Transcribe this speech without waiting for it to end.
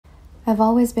I've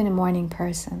always been a morning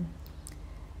person.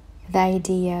 The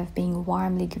idea of being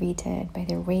warmly greeted by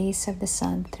the rays of the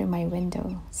sun through my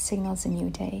window signals a new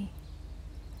day.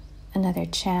 Another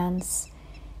chance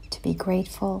to be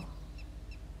grateful,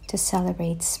 to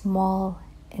celebrate small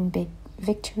and big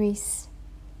victories,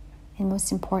 and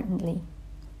most importantly,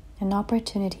 an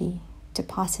opportunity to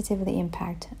positively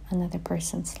impact another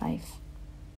person's life.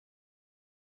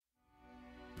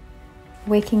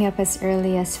 Waking up as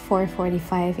early as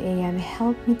 4:45 a.m.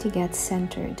 helped me to get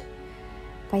centered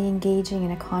by engaging in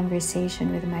a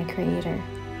conversation with my Creator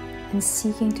and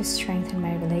seeking to strengthen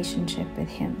my relationship with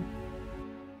Him.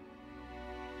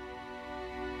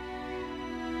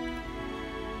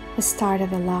 The start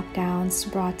of the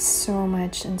lockdowns brought so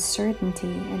much uncertainty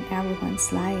in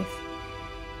everyone's life,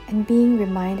 and being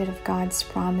reminded of God's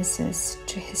promises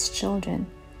to His children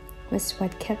was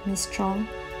what kept me strong,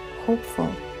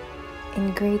 hopeful,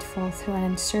 and grateful through an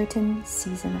uncertain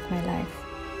season of my life.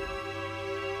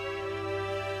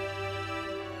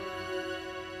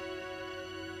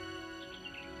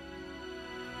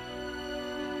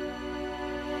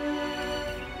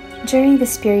 During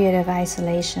this period of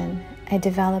isolation, I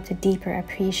developed a deeper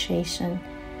appreciation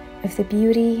of the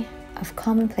beauty of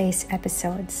commonplace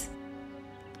episodes,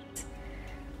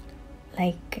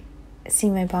 like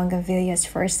seeing my bougainvilleas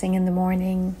first thing in the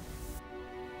morning,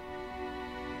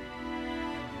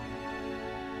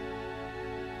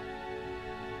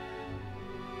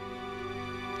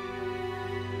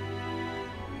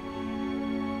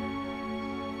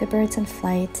 the birds in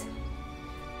flight,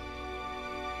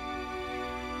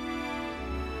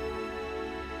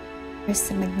 there's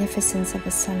the magnificence of the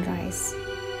sunrise,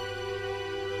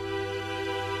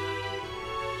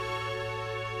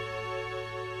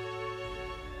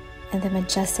 and the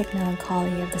majestic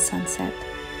melancholy of the sunset.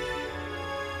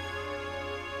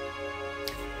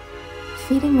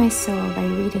 Feeding my soul by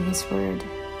reading His Word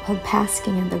while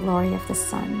basking in the glory of the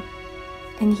sun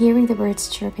and hearing the birds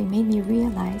chirping made me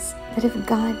realize that if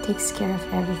God takes care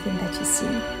of everything that you see,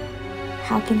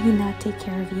 how can He not take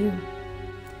care of you?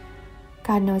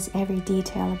 God knows every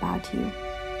detail about you,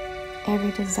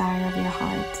 every desire of your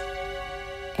heart,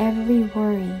 every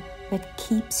worry that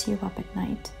keeps you up at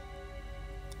night.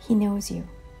 He knows you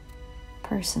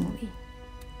personally,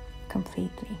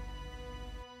 completely.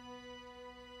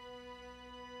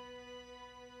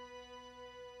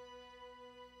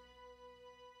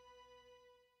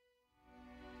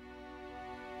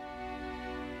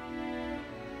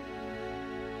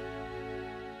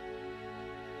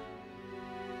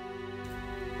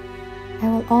 I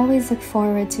will always look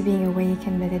forward to being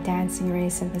awakened by the dancing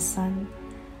rays of the sun,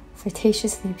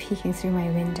 flirtatiously peeking through my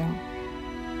window,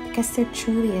 because there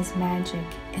truly is magic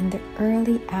in the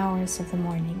early hours of the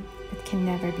morning that can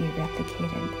never be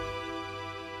replicated.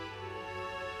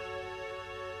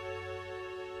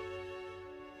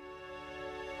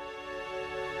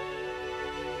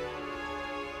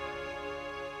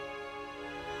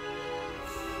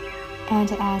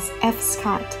 And as F.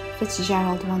 Scott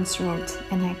Fitzgerald once wrote,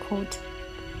 and I quote,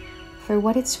 "For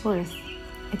what it's worth,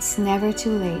 it's never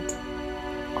too late,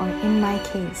 or in my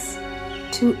case,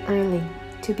 too early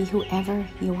to be whoever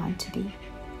you want to be.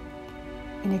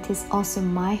 And it is also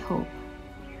my hope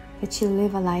that you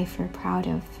live a life you're proud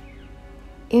of.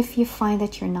 If you find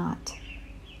that you're not,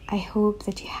 I hope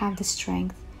that you have the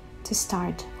strength to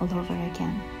start all over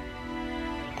again."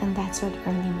 And that's what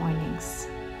early mornings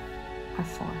are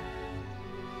for.